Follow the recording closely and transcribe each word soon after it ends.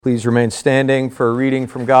Please remain standing for a reading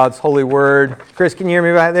from God's holy word. Chris, can you hear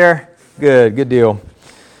me back there? Good deal.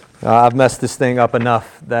 I've messed this thing up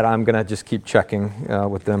enough that I'm going to just keep checking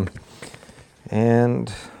with them.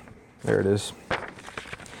 And there it is.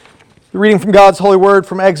 The reading from God's holy word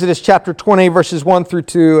from Exodus chapter 20, verses 1 through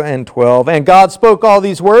 2 and 12. And God spoke all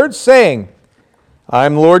these words, saying, I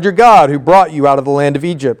am the Lord your God, who brought you out of the land of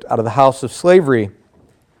Egypt, out of the house of slavery.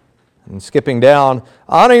 And skipping down,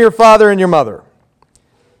 honor your father and your mother,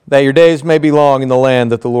 that your days may be long in the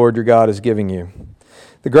land that the Lord your God is giving you.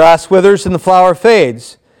 The grass withers and the flower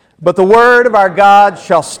fades, but the word of our God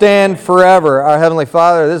shall stand forever. Our Heavenly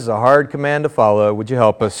Father, this is a hard command to follow. Would you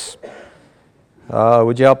help us?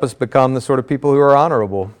 Would you help us become the sort of people who are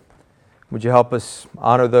honorable? Would you help us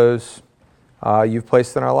honor those you've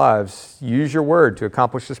placed in our lives? Use your word to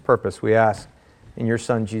accomplish this purpose, we ask. In your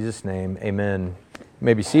Son, Jesus' name, amen. You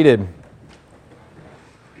may be seated.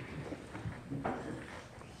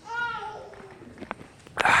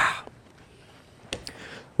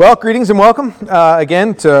 Well, greetings and welcome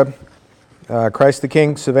again to Christ the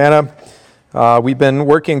King, Savannah. We've been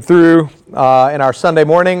working through in our Sunday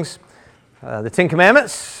mornings the Ten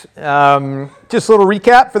Commandments. Just a little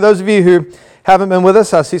recap for those of you who haven't been with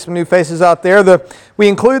us. I see some new faces out there. We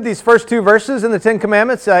include these first two verses in the Ten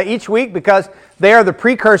Commandments each week because they are the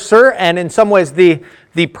precursor and in some ways the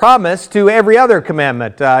promise to every other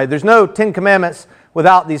commandment. There's no Ten Commandments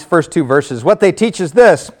without these first two verses. What they teach is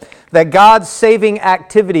this, that God's saving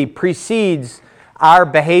activity precedes our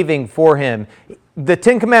behaving for Him. The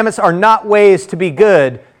Ten Commandments are not ways to be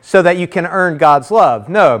good so that you can earn God's love.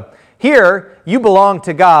 No. Here, you belong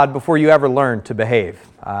to God before you ever learn to behave.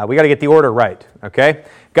 We got to get the order right, okay?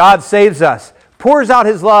 God saves us, pours out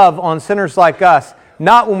His love on sinners like us,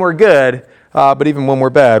 not when we're good, but even when we're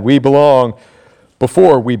bad. We belong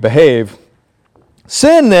before we behave.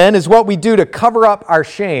 Sin, then, is what we do to cover up our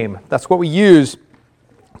shame. That's what we use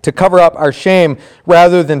to cover up our shame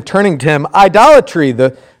rather than turning to Him. Idolatry,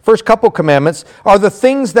 the first couple commandments, are the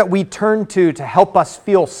things that we turn to help us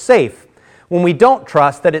feel safe when we don't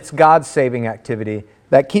trust that it's God's saving activity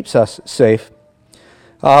that keeps us safe.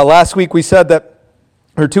 Last week we said that,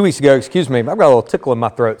 or 2 weeks ago, excuse me, I've got a little tickle in my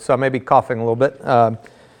throat, so I may be coughing a little bit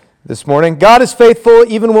this morning. God is faithful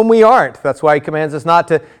even when we aren't. That's why He commands us not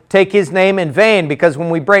to take His name in vain, because when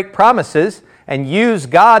we break promises and use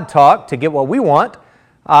God talk to get what we want,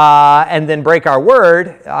 and then break our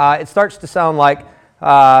word, it starts to sound like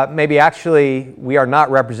maybe actually we are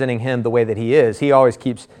not representing Him the way that He is. He always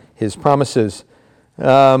keeps His promises.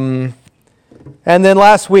 And then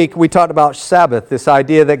last week we talked about Sabbath, this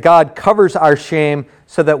idea that God covers our shame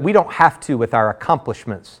so that we don't have to with our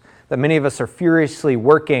accomplishments, that many of us are furiously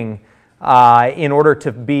working in order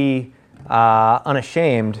to be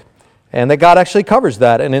unashamed, and that God actually covers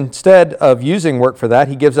that. And instead of using work for that,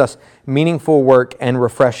 He gives us meaningful work and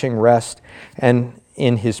refreshing rest and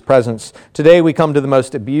in His presence. Today we come to the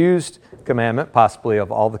most abused commandment, possibly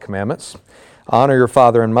of all the commandments. Honor your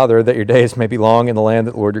father and mother, that your days may be long in the land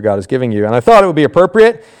that the Lord your God is giving you. And I thought it would be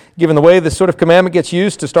appropriate, given the way this sort of commandment gets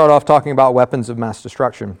used, to start off talking about weapons of mass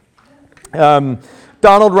destruction.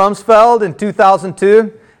 Donald Rumsfeld in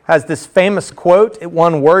 2002 has this famous quote. It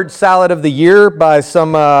won Word Salad of the Year by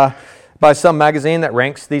some magazine that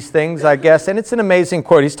ranks these things, I guess. And it's an amazing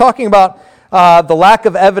quote. He's talking about the lack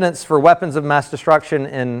of evidence for weapons of mass destruction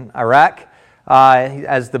in Iraq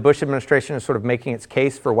as the Bush administration is sort of making its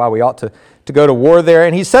case for why we ought to go to war there.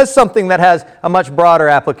 And he says something that has a much broader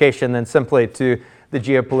application than simply to the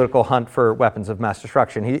geopolitical hunt for weapons of mass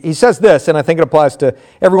destruction. He says this, and I think it applies to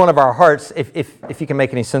every one of our hearts if you can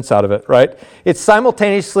make any sense out of it, right? It's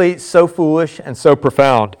simultaneously so foolish and so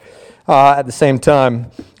profound at the same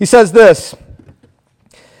time. He says this,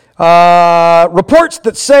 reports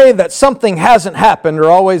that say that something hasn't happened are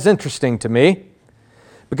always interesting to me,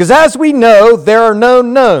 because as we know, there are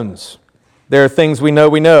known knowns. There are things we know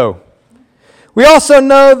we know. We also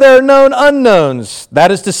know there are known unknowns. That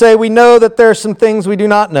is to say, we know that there are some things we do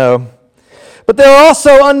not know. But there are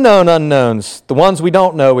also unknown unknowns. The ones we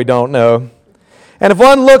don't know, we don't know. And if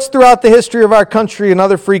one looks throughout the history of our country and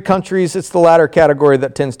other free countries, it's the latter category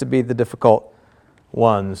that tends to be the difficult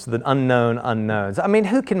ones, the unknown unknowns. I mean,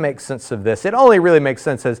 who can make sense of this? It only really makes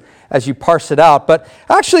sense as you parse it out. But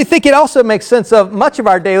I actually think it also makes sense of much of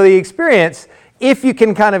our daily experience if you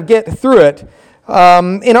can kind of get through it.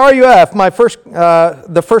 In RUF,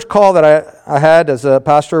 the first call that I had as a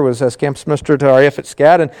pastor was as campus minister to RUF at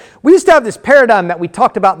SCAD, and we used to have this paradigm that we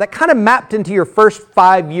talked about that kind of mapped into your first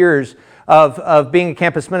 5 years of being a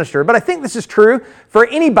campus minister. But I think this is true for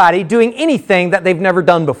anybody doing anything that they've never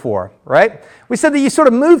done before, right? We said that you sort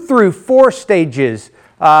of move through 4 stages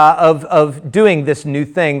of doing this new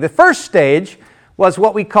thing. The first stage was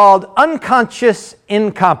what we called unconscious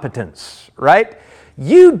incompetence, right?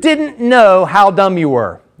 You didn't know how dumb you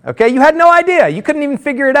were, okay? You had no idea. You couldn't even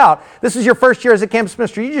figure it out. This was your first year as a campus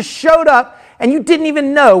minister. You just showed up and you didn't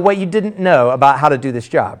even know what you didn't know about how to do this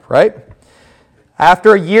job, right?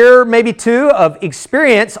 After a year, maybe two, of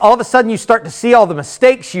experience, all of a sudden you start to see all the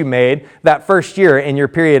mistakes you made that first year in your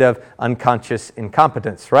period of unconscious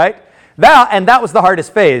incompetence, right? That was the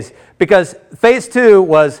hardest phase, because phase 2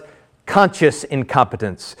 was conscious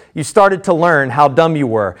incompetence. You started to learn how dumb you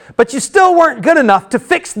were, but you still weren't good enough to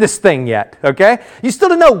fix this thing yet, okay? You still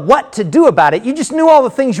didn't know what to do about it. You just knew all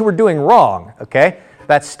the things you were doing wrong, okay?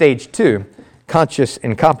 That's stage 2, conscious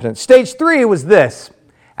incompetence. Stage 3 was this.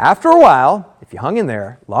 After a while, if you hung in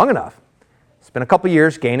there long enough, spent a couple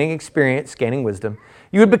years gaining experience, gaining wisdom,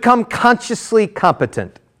 you would become consciously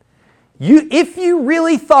competent. If you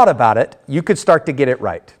really thought about it, you could start to get it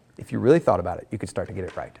right. If you really thought about it, you could start to get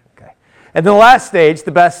it right. Okay. And then the last stage,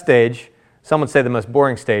 the best stage, some would say the most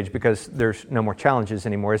boring stage because there's no more challenges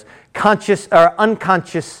anymore, is conscious or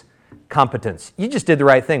unconscious competence. You just did the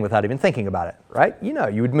right thing without even thinking about it, right? You know,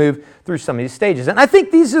 you would move through some of these stages. And I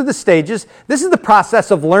think these are the stages. This is the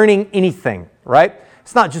process of learning anything, right?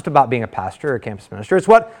 It's not just about being a pastor or a campus minister. It's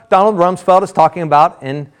what Donald Rumsfeld is talking about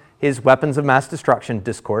in his Weapons of Mass Destruction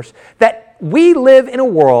discourse, that we live in a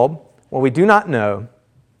world where we do not know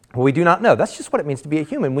what we do not know. That's just what it means to be a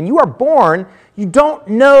human. When you are born, you don't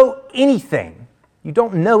know anything. You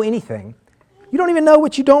don't know anything. You don't even know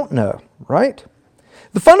what you don't know, right?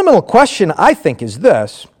 The fundamental question, I think, is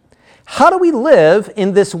this: how do we live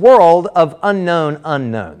in this world of unknown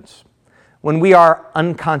unknowns when we are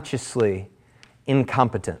unconsciously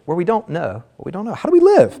incompetent, where we don't know what we don't know? How do we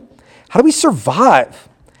live? How do we survive?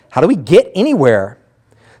 How do we get anywhere?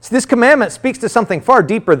 So this commandment speaks to something far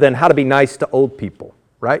deeper than how to be nice to old people,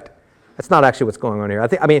 right? That's not actually what's going on here.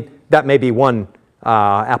 I mean, that may be one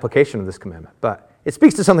application of this commandment, but it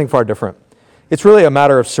speaks to something far different. It's really a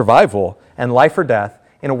matter of survival and life or death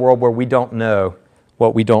in a world where we don't know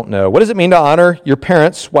what we don't know. What does it mean to honor your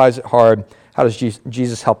parents? Why is it hard? How does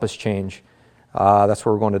Jesus help us change? That's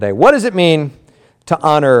where we're going today. What does it mean to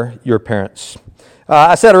honor your parents?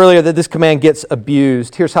 I said earlier that this command gets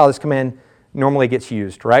abused. Here's how this command normally gets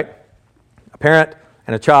used, right? A parent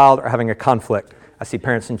and a child are having a conflict. I see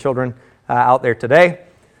parents and children out there today.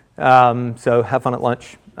 So have fun at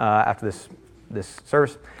lunch after this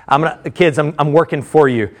service. Kids, I'm working for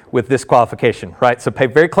you with this qualification, right? So pay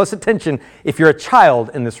very close attention if you're a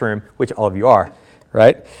child in this room, which all of you are,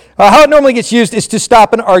 right? How it normally gets used is to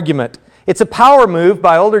stop an argument. It's a power move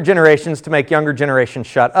by older generations to make younger generations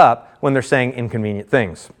shut up when they're saying inconvenient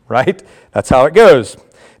things, right? That's how it goes.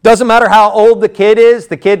 Doesn't matter how old the kid is.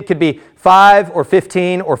 The kid could be 5 or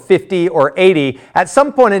 15 or 50 or 80. At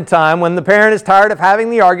some point in time, when the parent is tired of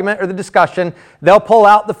having the argument or the discussion, they'll pull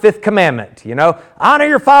out the 5th commandment, honor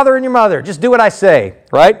your father and your mother. Just do what I say,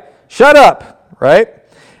 right? Shut up, right?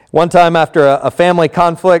 One time after a family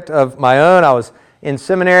conflict of my own, I was in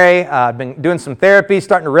seminary. I've been doing some therapy,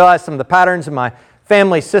 starting to realize some of the patterns in my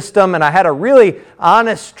family system, and I had a really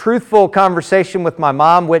honest, truthful conversation with my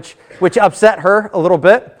mom, which upset her a little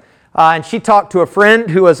bit. And she talked to a friend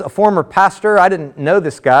who was a former pastor. I didn't know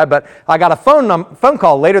this guy, but I got a phone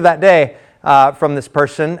call later that day from this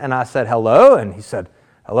person, and I said, hello, and he said,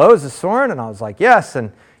 hello, is this Soren? And I was like, yes,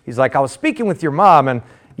 and he's like, I was speaking with your mom, and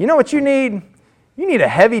you know what you need? You need a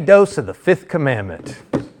heavy dose of the 5th commandment.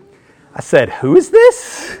 I said, who is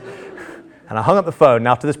this? And I hung up the phone.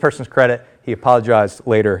 Now, to this person's credit, he apologized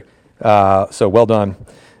later, so well done.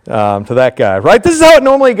 To that guy, right? This is how it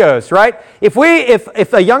normally goes, right?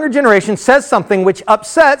 If a younger generation says something which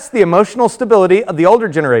upsets the emotional stability of the older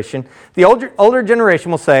generation, the older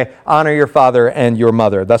generation will say, honor your father and your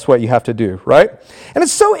mother. That's what you have to do, right? And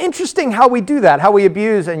it's so interesting how we do that, how we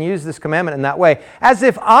abuse and use this commandment in that way, as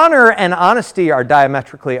if honor and honesty are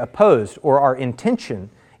diametrically opposed or are in tension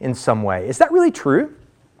in some way. Is that really true?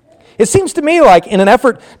 It seems to me like in an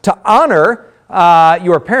effort to honor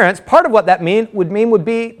your parents, part of what that would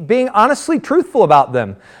be being honestly truthful about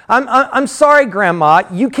them. I'm sorry, Grandma,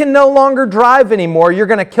 you can no longer drive anymore. You're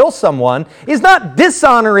going to kill someone. It's not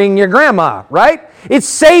dishonoring your grandma, right? It's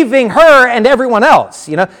saving her and everyone else.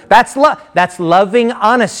 That's loving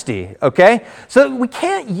honesty, okay? So we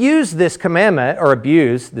can't use this commandment or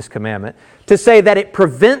abuse this commandment to say that it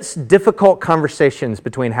prevents difficult conversations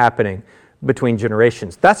between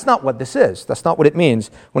generations. That's not what this is. That's not what it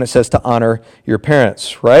means when it says to honor your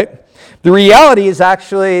parents, right? The reality is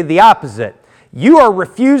actually the opposite. You are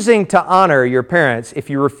refusing to honor your parents if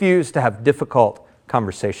you refuse to have difficult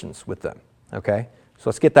conversations with them, okay? So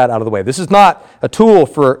let's get that out of the way. This is not a tool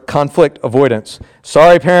for conflict avoidance.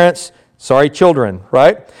 Sorry, parents. Sorry, children,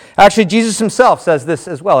 right? Actually, Jesus himself says this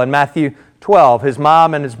as well. In Matthew 12, his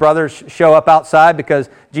mom and his brothers show up outside because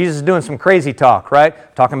Jesus is doing some crazy talk,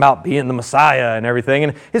 right? Talking about being the Messiah and everything.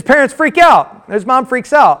 And his parents freak out. His mom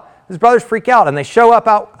freaks out. His brothers freak out. And they show up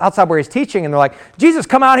outside where he's teaching. And they're like, Jesus,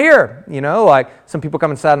 come out here. You know, like some people come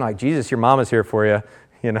inside and like, Jesus, your mom is here for you.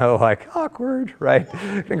 You know, like awkward, right?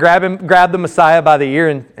 Grab the Messiah by the ear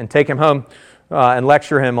and take him home and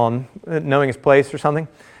lecture him on knowing his place or something.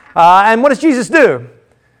 And what does Jesus do?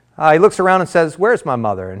 He looks around and says, where's my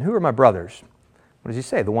mother and who are my brothers? What does he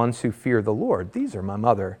say? The ones who fear the Lord. These are my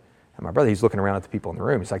mother and my brother. He's looking around at the people in the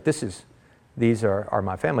room. He's like, these are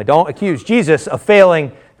my family. Don't accuse Jesus of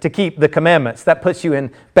failing to keep the commandments. That puts you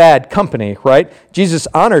in bad company, right? Jesus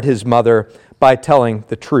honored his mother by telling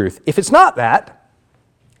the truth. If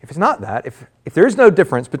there is no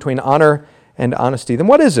difference between honor and honesty, then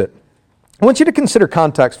what is it? I want you to consider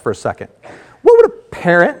context for a second. What would a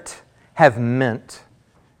parent have meant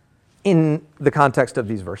in the context of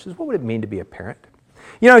these verses? What would it mean to be a parent?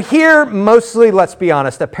 You know, here, mostly, let's be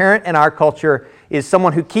honest, a parent in our culture is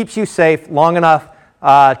someone who keeps you safe long enough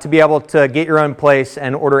to be able to get your own place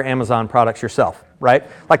and order Amazon products yourself, right?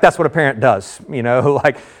 Like that's what a parent does, you know,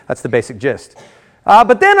 like that's the basic gist.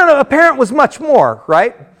 But then a parent was much more,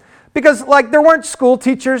 right? Because like there weren't school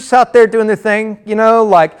teachers out there doing their thing, you know,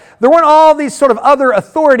 like there weren't all these sort of other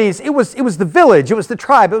authorities. It was the village, it was the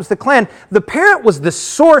tribe, it was the clan. The parent was the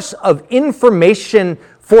source of information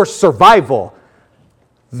for survival.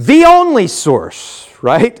 The only source,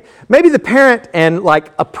 right? Maybe the parent and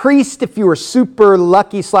like a priest if you were super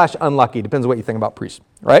lucky / unlucky, depends on what you think about priests,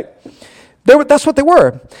 right? That's what they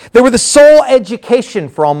were. They were the sole education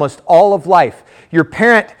for almost all of life. Your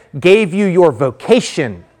parent gave you your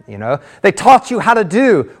vocation. You know, they taught you how to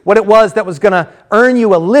do what it was that was going to earn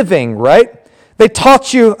you a living, right? They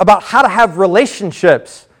taught you about how to have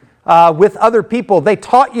relationships with other people. They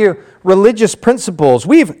taught you religious principles.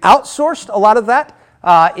 We've outsourced a lot of that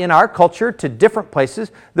in our culture to different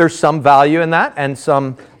places. There's some value in that and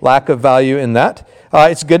some lack of value in that.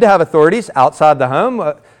 It's good to have authorities outside the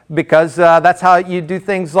home because that's how you do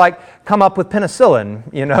things like come up with penicillin.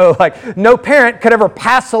 You know, like no parent could ever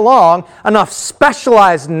pass along enough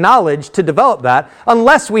specialized knowledge to develop that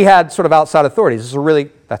unless we had sort of outside authorities.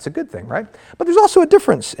 That's a good thing, right? But there's also a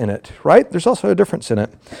difference in it, right? There's also a difference in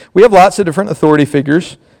it. We have lots of different authority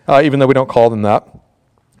figures, even though we don't call them that.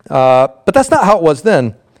 But that's not how it was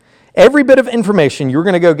then. Every bit of information you're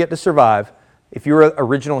going to go get to survive, if you're an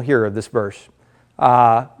original hearer of this verse,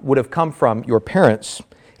 would have come from your parents.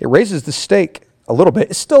 It raises the stake a little bit.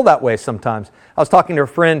 It's still that way sometimes. I was talking to a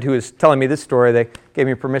friend who was telling me this story. They gave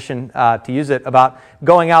me permission to use it about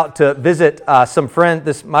going out to visit some friend.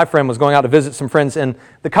 My friend was going out to visit some friends in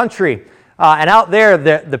the country. And out there,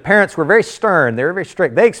 the parents were very stern. They were very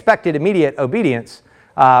strict. They expected immediate obedience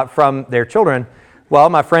from their children. Well,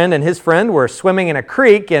 my friend and his friend were swimming in a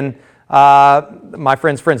creek, and my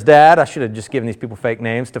friend's dad, I should have just given these people fake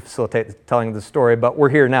names to facilitate the telling of the story, but we're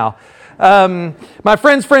here now. My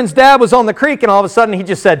friend's dad was on the creek, and all of a sudden he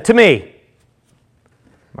just said, "To me."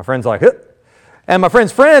 My friend's like, "Huh?" And my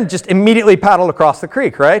friend's friend just immediately paddled across the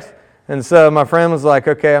creek, right? And so my friend was like,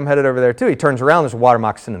 "Okay, I'm headed over there too." He turns around, there's a water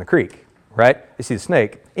moccasin in the creek, right? You see the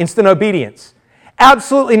snake. Instant obedience.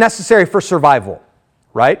 Absolutely necessary for survival,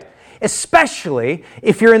 right? Especially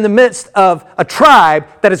if you're in the midst of a tribe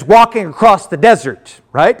that is walking across the desert,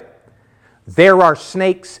 right? There are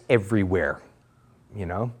snakes everywhere, you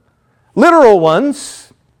know? Literal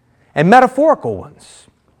ones and metaphorical ones,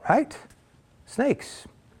 right? Snakes.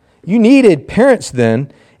 You needed parents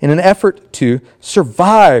then in an effort to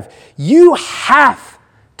survive. You have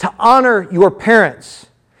to honor your parents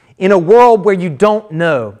in a world where you don't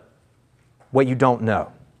know what you don't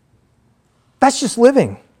know. That's just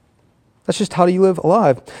living. That's just how you live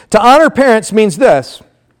alive. To honor parents means this: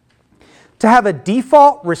 to have a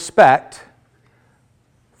default respect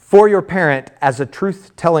for your parent as a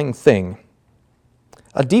truth-telling thing.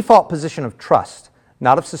 A default position of trust,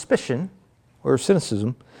 not of suspicion or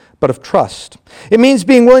cynicism, but of trust. It means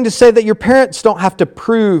being willing to say that your parents don't have to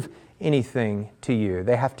prove anything to you.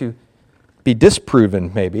 They have to be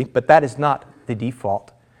disproven, maybe, but that is not the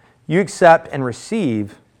default. You accept and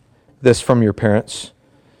receive this from your parents.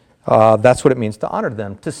 That's what it means to honor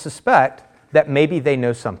them, to suspect that maybe they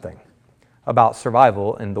know something about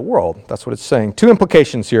survival in the world. That's what it's saying. Two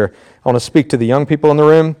implications here. I want to speak to the young people in the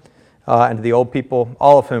room and to the old people,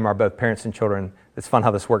 all of whom are both parents and children. It's fun how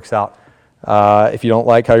this works out. If you don't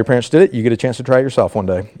like how your parents did it, you get a chance to try it yourself one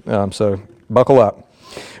day. So buckle up.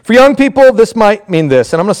 For young people, this might mean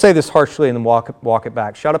this, and I'm going to say this harshly and then walk it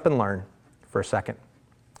back. Shut up and learn for a second,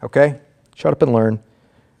 okay? Shut up and learn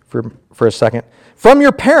for a second. From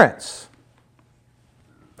your parents,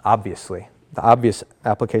 obviously, the obvious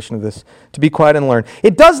application of this, to be quiet and learn.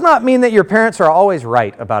 It does not mean that your parents are always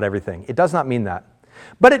right about everything. It does not mean that.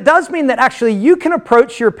 But it does mean that actually you can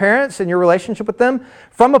approach your parents and your relationship with them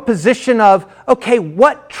from a position of, okay,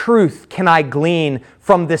 what truth can I glean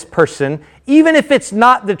from this person, even if it's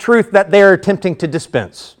not the truth that they're attempting to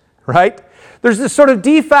dispense, right? There's this sort of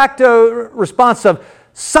de facto response of,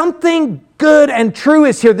 something good and true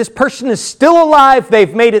is here. This person is still alive.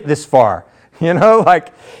 They've made it this far. You know, like,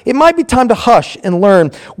 it might be time to hush and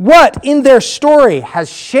learn what in their story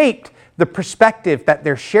has shaped the perspective that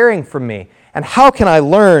they're sharing from me. And how can I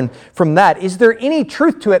learn from that? Is there any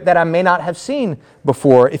truth to it that I may not have seen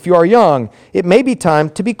before? If you are young, it may be time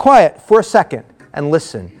to be quiet for a second and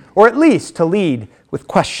listen, or at least to lead with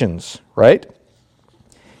questions, right?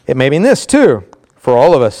 It may mean this too, for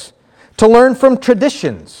all of us, to learn from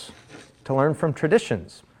traditions,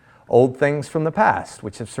 old things from the past,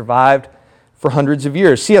 which have survived for hundreds of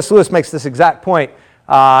years. C.S. Lewis makes this exact point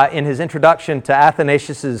in his introduction to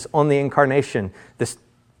Athanasius' On the Incarnation, this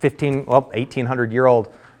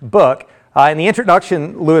 1,800-year-old book. In the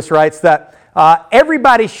introduction, Lewis writes that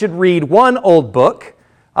everybody should read one old book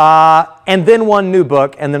and then one new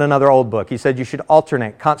book and then another old book. He said you should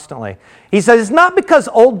alternate constantly. He says it's not because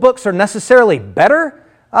old books are necessarily better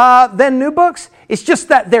than new books. It's just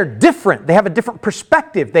that they're different. They have a different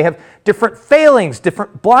perspective. They have different failings,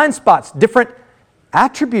 different blind spots, different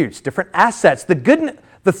attributes, different assets.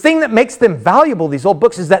 The thing that makes them valuable, these old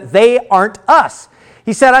books, is that they aren't us.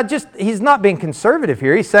 He said, he's not being conservative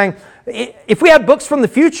here. He's saying, if we had books from the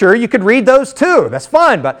future, you could read those too. That's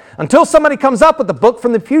fine. But until somebody comes up with a book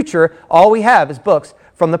from the future, all we have is books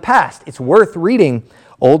from the past. It's worth reading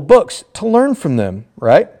old books to learn from them,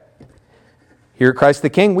 right? Here at Christ the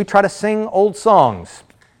King, we try to sing old songs,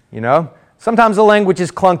 you know. Sometimes the language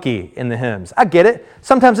is clunky in the hymns. I get it.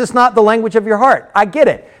 Sometimes it's not the language of your heart. I get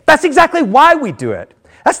it. That's exactly why we do it.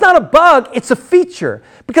 That's not a bug, it's a feature.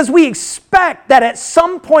 Because we expect that at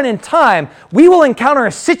some point in time, we will encounter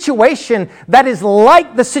a situation that is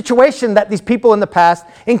like the situation that these people in the past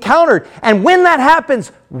encountered. And when that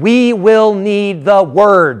happens, we will need the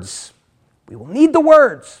words. We will need the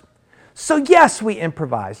words. So yes, we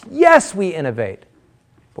improvise. Yes, we innovate.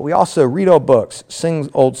 But we also read old books,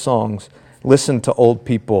 sing old songs, listen to old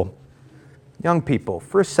people. Young people,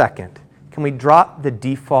 for a second, can we drop the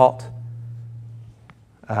default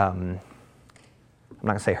I'm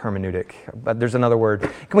not going to say hermeneutic, but there's another word.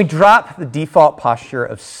 Can we drop the default posture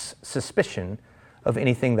of suspicion of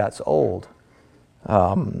anything that's old?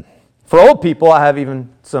 For old people, I have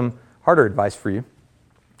even some harder advice for you.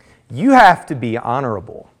 You have to be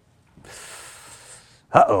honorable.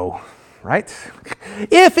 Right?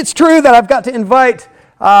 If it's true that I've got to invite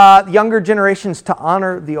younger generations to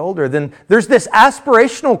honor the older, then there's this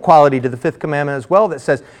aspirational quality to the fifth commandment as well that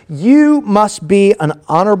says you must be an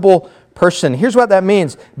honorable person. Here's what that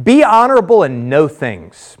means. Be honorable and know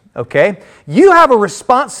things, okay? You have a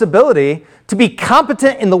responsibility to be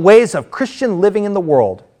competent in the ways of Christian living in the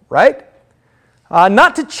world, right?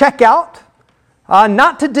 Not to check out,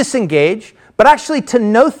 not to disengage, but actually to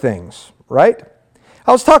know things, right?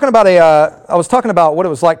 I was talking about what it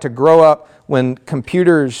was like to grow up when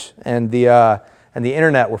computers and the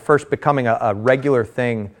internet were first becoming a regular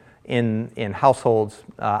thing in households.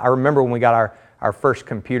 I remember when we got our first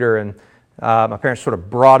computer, and my parents sort of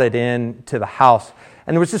brought it in to the house,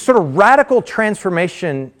 and there was this sort of radical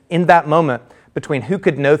transformation in that moment between who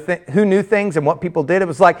knew things and what people did. It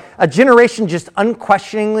was like a generation just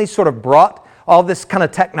unquestioningly sort of brought all this kind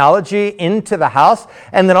of technology into the house,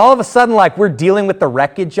 and then all of a sudden, like, we're dealing with the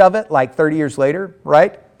wreckage of it like 30 years later,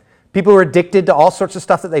 right? People were addicted to all sorts of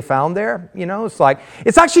stuff that they found there. You know,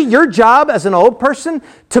 it's actually your job as an old person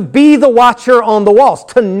to be the watcher on the walls,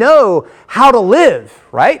 to know how to live,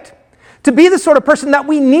 right? To be the sort of person that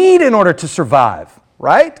we need in order to survive,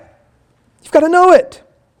 right? You've got to know it.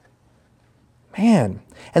 Man.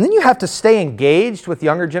 And then you have to stay engaged with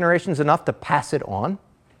younger generations enough to pass it on,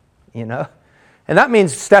 you know? And that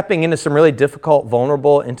means stepping into some really difficult,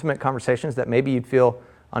 vulnerable, intimate conversations that maybe you'd feel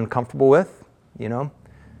uncomfortable with, you know?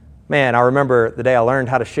 Man, I remember the day I learned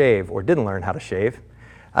how to shave, or didn't learn how to shave.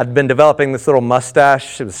 I'd been developing this little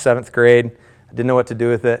mustache. It was 7th grade. I didn't know what to do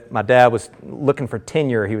with it. My dad was looking for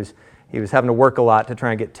tenure. He was having to work a lot to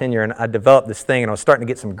try and get tenure, and I developed this thing, and I was starting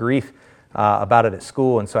to get some grief about it at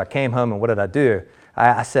school. And so I came home, and what did I do?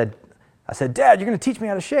 I said, Dad, you're going to teach me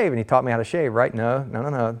how to shave. And he taught me how to shave, right? No,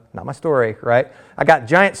 not my story, right? I got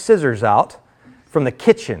giant scissors out, from the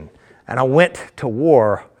kitchen and I went to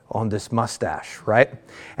war on this mustache, right?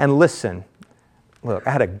 And listen, look,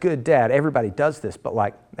 I had a good dad. Everybody does this, but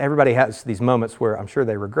like everybody has these moments where I'm sure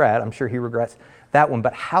they regret. I'm sure he regrets that one.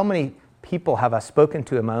 But how many people have I spoken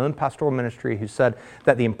to in my own pastoral ministry who said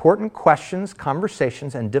that the important questions,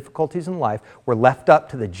 conversations, and difficulties in life were left up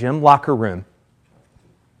to the gym locker room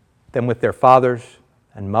than with their fathers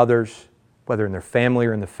and mothers, whether in their family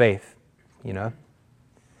or in the faith, you know?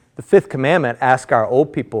 The fifth commandment asks our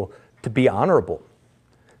old people to be honorable,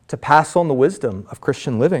 to pass on the wisdom of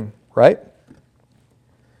Christian living, right?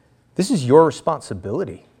 This is your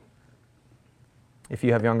responsibility. If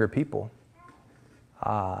you have younger people,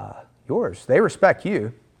 yours. They respect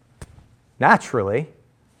you, naturally,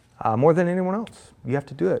 more than anyone else. You have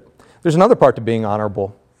to do it. There's another part to being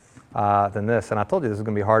honorable than this, and I told you this is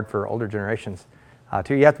going to be hard for older generations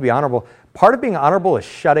too. You have to be honorable. Part of being honorable is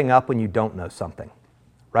shutting up when you don't know something,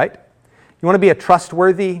 right? You want to be a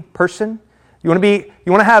trustworthy person. You want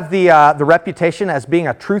to have the reputation as being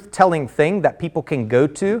a truth-telling thing that people can go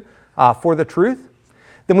to for the truth.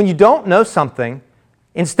 Then when you don't know something,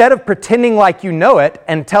 instead of pretending like you know it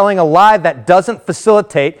and telling a lie that doesn't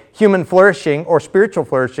facilitate human flourishing or spiritual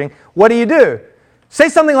flourishing, what do? Say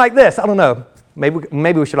something like this. I don't know.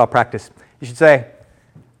 Maybe we should all practice. You should say,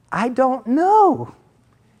 I don't know.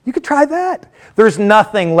 You could try that. There's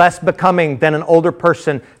nothing less becoming than an older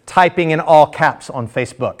person typing in all caps on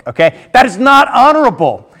Facebook, okay? That is not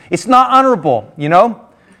honorable. It's not honorable, you know?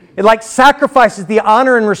 It like sacrifices the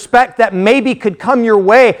honor and respect that maybe could come your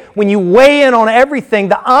way when you weigh in on everything.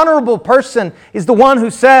 The honorable person is the one who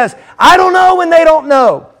says, I don't know when they don't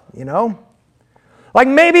know, you know? Like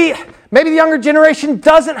maybe the younger generation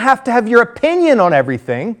doesn't have to have your opinion on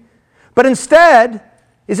everything, but instead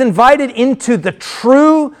is invited into the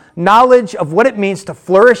true knowledge of what it means to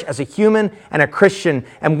flourish as a human and a Christian.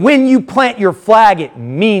 And when you plant your flag, it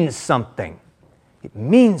means something. It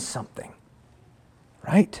means something.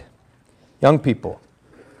 Right? Young people,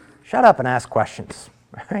 shut up and ask questions,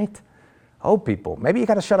 right? Old people, maybe you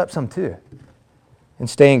got to shut up some too and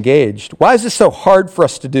stay engaged. Why is this so hard for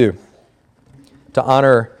us to do, to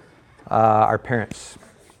honor our parents?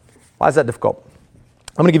 Why is that difficult?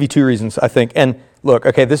 I'm going to give you two reasons, I think. And look,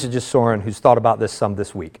 okay, this is just Soren who's thought about this some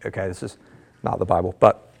this week. Okay, this is not the Bible,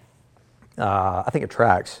 but I think it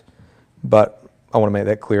tracks. But I want to make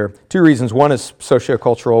that clear. Two reasons. One is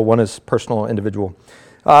sociocultural, one is personal, individual.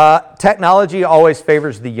 Technology always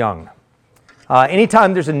favors the young.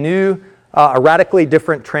 Anytime there's a new, a radically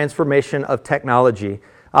different transformation of technology,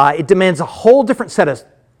 it demands a whole different set of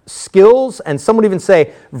skills and some would even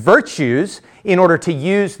say virtues in order to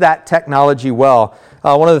use that technology well.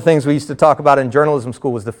 One of the things we used to talk about in journalism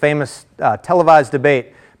school was the famous televised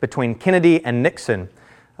debate between Kennedy and Nixon.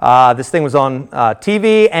 This thing was on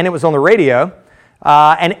TV and it was on the radio.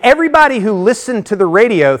 And everybody who listened to the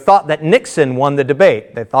radio thought that Nixon won the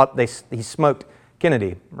debate. They thought he smoked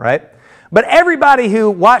Kennedy, right? But everybody who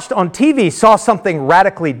watched on TV saw something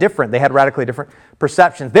radically different. They had radically different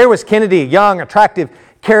perceptions. There was Kennedy, young, attractive,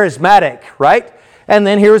 charismatic, right? And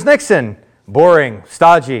then here was Nixon, boring,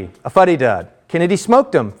 stodgy, a fuddy-dud. Kennedy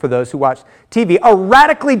smoked him for those who watched TV. A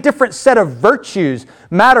radically different set of virtues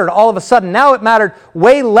mattered all of a sudden. Now it mattered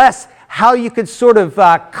way less how you could sort of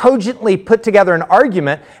cogently put together an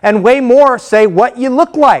argument and way more say what you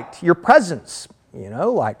look like, your presence, you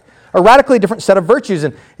know, like a radically different set of virtues.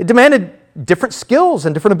 And it demanded different skills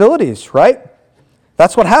and different abilities, right?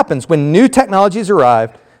 That's what happens when new technologies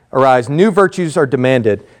arise, new virtues are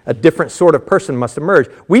demanded, a different sort of person must emerge.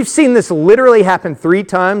 We've seen this literally happen 3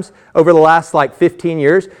 times over the last 15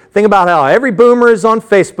 years. Think about how every boomer is on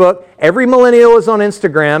Facebook, every millennial is on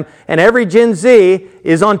Instagram, and every Gen Z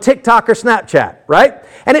is on TikTok or Snapchat, right?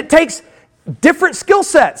 And it takes different skill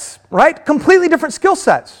sets, right? Completely different skill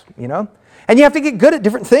sets, you know? And you have to get good at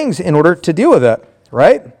different things in order to deal with it,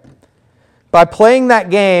 right? By playing that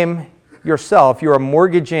game yourself, you are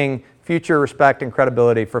mortgaging future respect and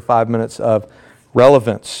credibility for 5 minutes of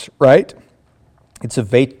relevance, right? It's a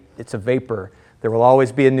vapor. There will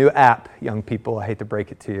always be a new app, young people. I hate to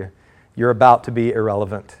break it to you. You're about to be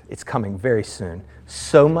irrelevant. It's coming very soon.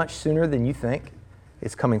 So much sooner than you think.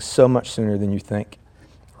 It's coming so much sooner than you think,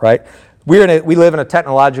 right? We live in a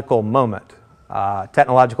technological moment.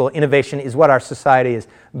 Technological innovation is what our society is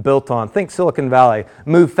built on. Think Silicon Valley.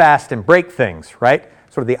 Move fast and break things, right?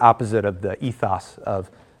 Sort of the opposite of the ethos of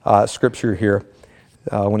Scripture here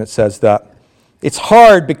when it says that. It's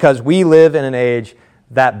hard because we live in an age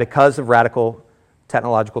that because of radical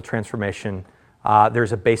technological transformation,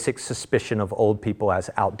 there's a basic suspicion of old people as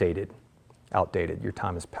outdated. Outdated. Your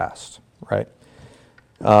time has passed, right?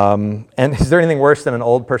 And is there anything worse than an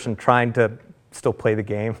old person trying to still play the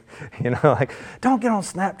game. Like, don't get on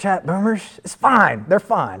Snapchat, boomers. It's fine. They're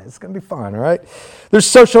fine. It's going to be fine, all right? There's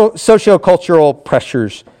socio-cultural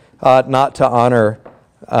pressures not to honor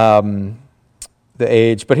the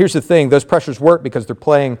age. But here's the thing. Those pressures work because they're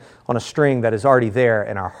playing on a string that is already there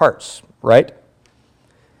in our hearts, right?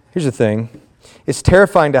 Here's the thing. It's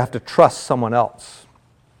terrifying to have to trust someone else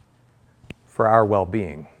for our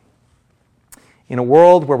well-being. In a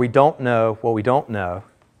world where we don't know what we don't know,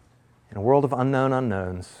 in a world of unknown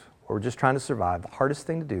unknowns, where we're just trying to survive, the hardest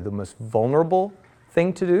thing to do, the most vulnerable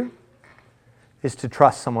thing to do, is to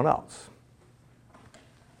trust someone else.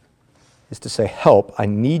 Is to say, help, I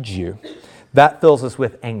need you. That fills us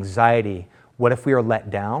with anxiety. What if we are let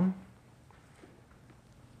down?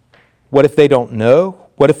 What if they don't know?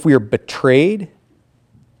 What if we are betrayed?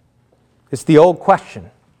 It's the old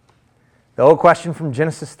question. The old question from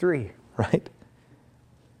Genesis 3, right?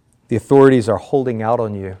 The authorities are holding out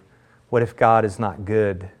on you. What if God is not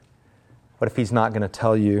good? What if He's not going to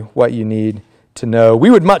tell you what you need to know? We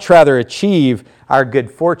would much rather achieve our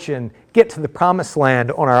good fortune, get to the promised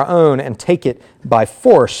land on our own and take it by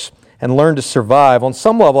force and learn to survive. On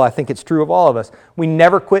some level, I think it's true of all of us. We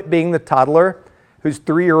never quit being the toddler who's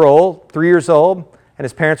 3 years old, and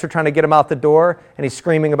his parents are trying to get him out the door, and he's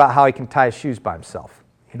screaming about how he can tie his shoes by himself.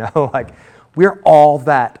 Like, we're all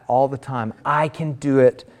that all the time. I can do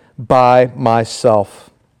it by myself.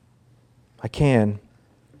 I can.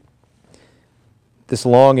 This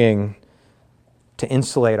longing to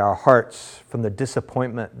insulate our hearts from the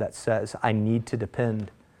disappointment that says, I need to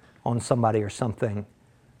depend on somebody or something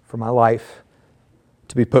for my life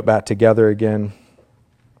to be put back together again.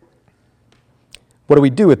 What do we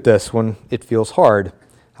do with this when it feels hard?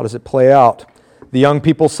 How does it play out? The young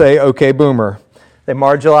people say, okay, boomer. They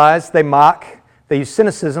marginalize, they mock, they use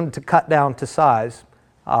cynicism to cut down to size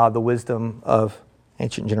the wisdom of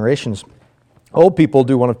ancient generations. Old people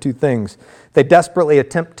do one of two things. They desperately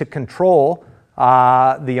attempt to control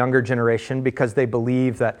the younger generation because they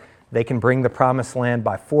believe that they can bring the promised land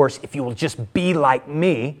by force if you will just be like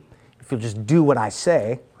me, if you'll just do what I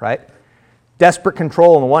say, right? Desperate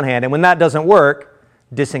control on the one hand, and when that doesn't work,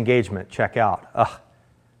 disengagement, check out.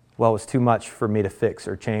 Well, it's too much for me to fix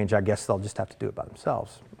or change. I guess they'll just have to do it by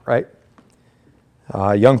themselves, right?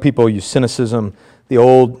 Young people use cynicism, the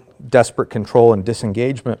old desperate control and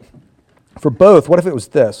disengagement. For both, what if it was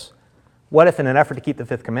this? What if in an effort to keep the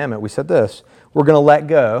fifth commandment, we said this, we're going to let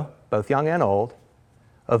go, both young and old,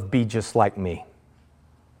 of be just like me.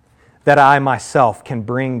 That I myself can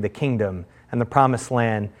bring the kingdom and the promised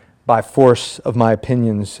land by force of my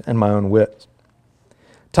opinions and my own wit.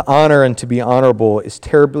 To honor and to be honorable is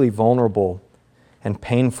terribly vulnerable and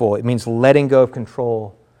painful. It means letting go of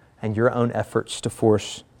control and your own efforts to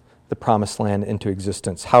force the promised land into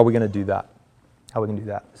existence. How are we going to do that? How are we going to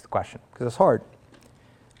do that is the question, because it's hard.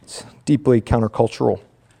 It's deeply countercultural.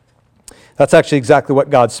 That's actually exactly what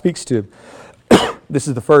God speaks to. This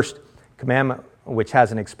is the first commandment which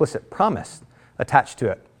has an explicit promise attached to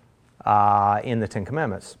it in the Ten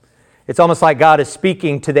Commandments. It's almost like God is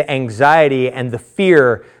speaking to the anxiety and the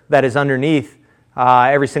fear that is underneath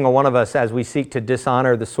every single one of us as we seek to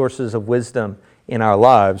dishonor the sources of wisdom in our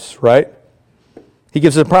lives, right? He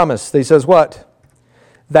gives a promise. He says what?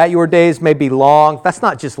 That your days may be long. That's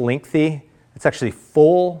not just lengthy. It's actually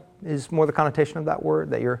full is more the connotation of that word,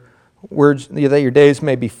 that your days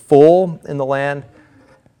may be full in the land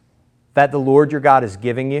that the Lord your God is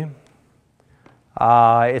giving you.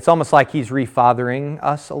 It's almost like He's refathering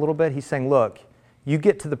us a little bit. He's saying, look, you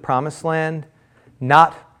get to the promised land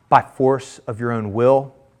not by force of your own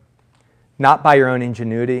will, not by your own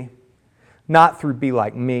ingenuity, not through be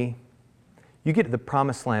like me. You get to the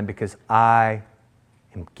promised land because I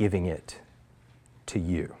am giving it to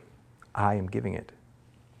you. I am giving it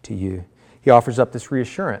to you. He offers up this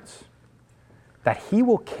reassurance that He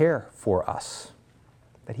will care for us,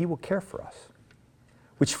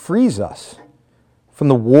 which frees us from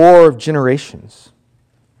the war of generations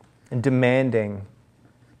and demanding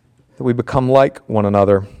that we become like one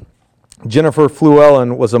another. Jennifer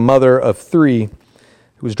Fluellen was a mother of 3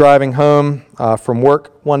 who was driving home from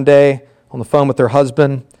work one day on the phone with her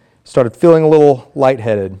husband, started feeling a little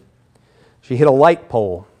lightheaded. She hit a light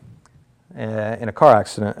pole in a car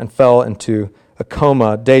accident and fell into a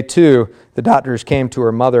coma. Day 2, the doctors came to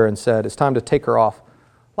her mother and said, it's time to take her off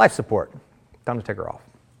life support. Time to take her off.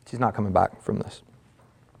 She's not coming back from this.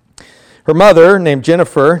 Her mother, named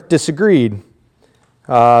Jennifer, disagreed.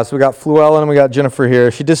 So we got Fluellen and we got Jennifer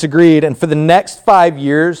here. She disagreed, and for the next 5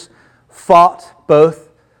 years fought both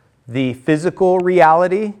the physical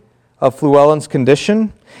reality of Fluellen's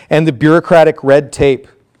condition and the bureaucratic red tape.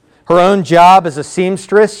 her own job as a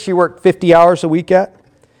seamstress she worked 50 hours a week at,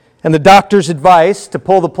 and the doctor's advice to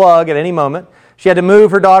pull the plug at any moment. She had to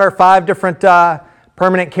move her daughter 5 different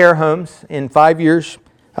permanent care homes in 5 years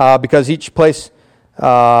because each place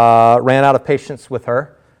ran out of patience with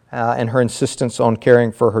her and her insistence on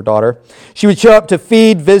caring for her daughter. She would show up to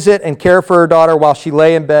feed, visit, and care for her daughter while she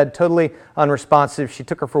lay in bed, totally unresponsive. She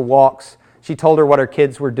took her for walks. She told her what her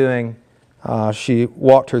kids were doing. She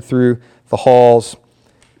walked her through the halls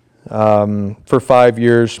for 5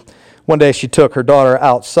 years. One day she took her daughter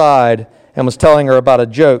outside and was telling her about a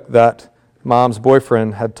joke that Mom's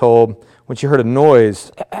boyfriend had told. When she heard a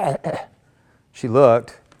noise, she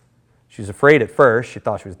looked. She was afraid at first. She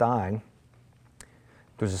thought she was dying.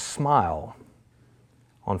 There was a smile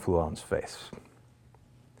on Fluon's face.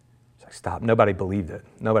 She's like, stop. Nobody believed it.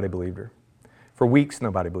 Nobody believed her. For weeks,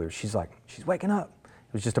 nobody believed her. She's like, she's waking up.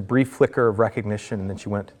 It was just a brief flicker of recognition, and then she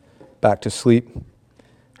went back to sleep.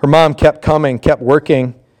 Her mom kept coming, kept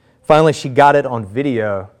working. Finally, she got it on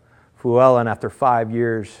video. Fluellen, after 5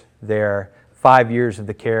 years there, 5 years of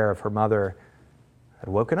the care of her mother, had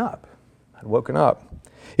woken up.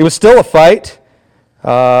 It was still a fight.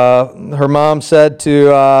 Her mom said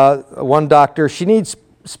to one doctor, she needs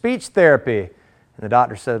speech therapy. And the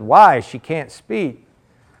doctor said, why? She can't speak.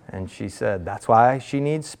 And she said, that's why she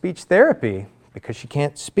needs speech therapy, because she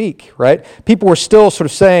can't speak, right? People were still sort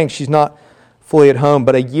of saying she's not fully at home.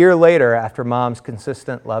 But a year later, after Mom's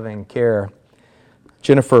consistent, loving care,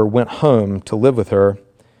 Jennifer went home to live with her.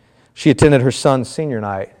 She attended her son's senior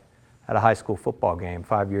night at a high school football game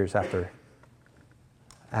 5 years after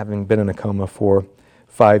having been in a coma for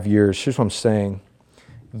 5 years. Here's what I'm saying.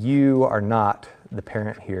 You are not the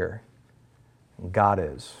parent here. God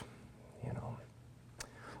is.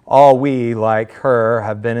 All we, like her,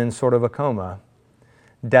 have been in sort of a coma,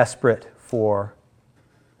 desperate for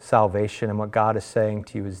salvation. And what God is saying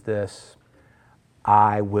to you is this: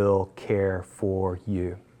 I will care for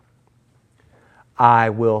you. I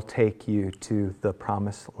will take you to the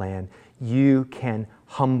promised land. You can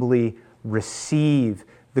humbly receive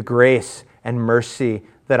the grace and mercy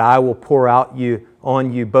that I will pour out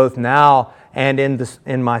on you both now and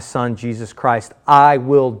in my Son, Jesus Christ. I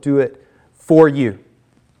will do it for you.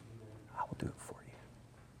 I will do it for you.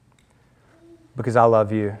 Because I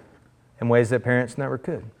love you in ways that parents never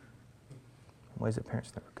could.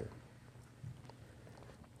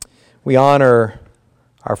 We honor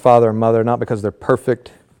our father and mother not because they're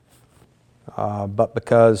perfect, but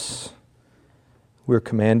because we're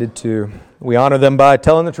commanded to. We honor them by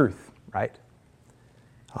telling the truth, right?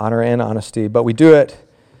 Honor and honesty. But we do it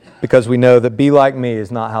because we know that be like me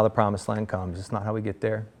is not how the promised land comes. It's not how we get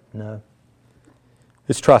there. No.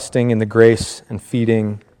 It's trusting in the grace and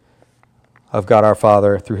feeding of God our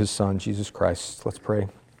Father through His Son, Jesus Christ. Let's pray.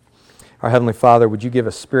 Our Heavenly Father, would you give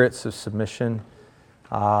us spirits of submission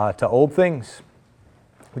to old things?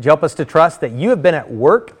 Would you help us to trust that you have been at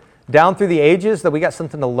work down through the ages, that we got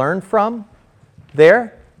something to learn from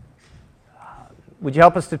there? Would you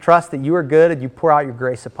help us to trust that you are good and you pour out your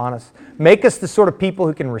grace upon us? Make us the sort of people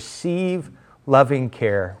who can receive loving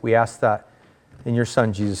care. We ask that in your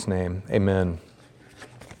Son, Jesus' name. Amen.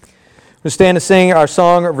 We'll stand to sing our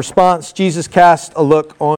song of response, Jesus Cast a Look on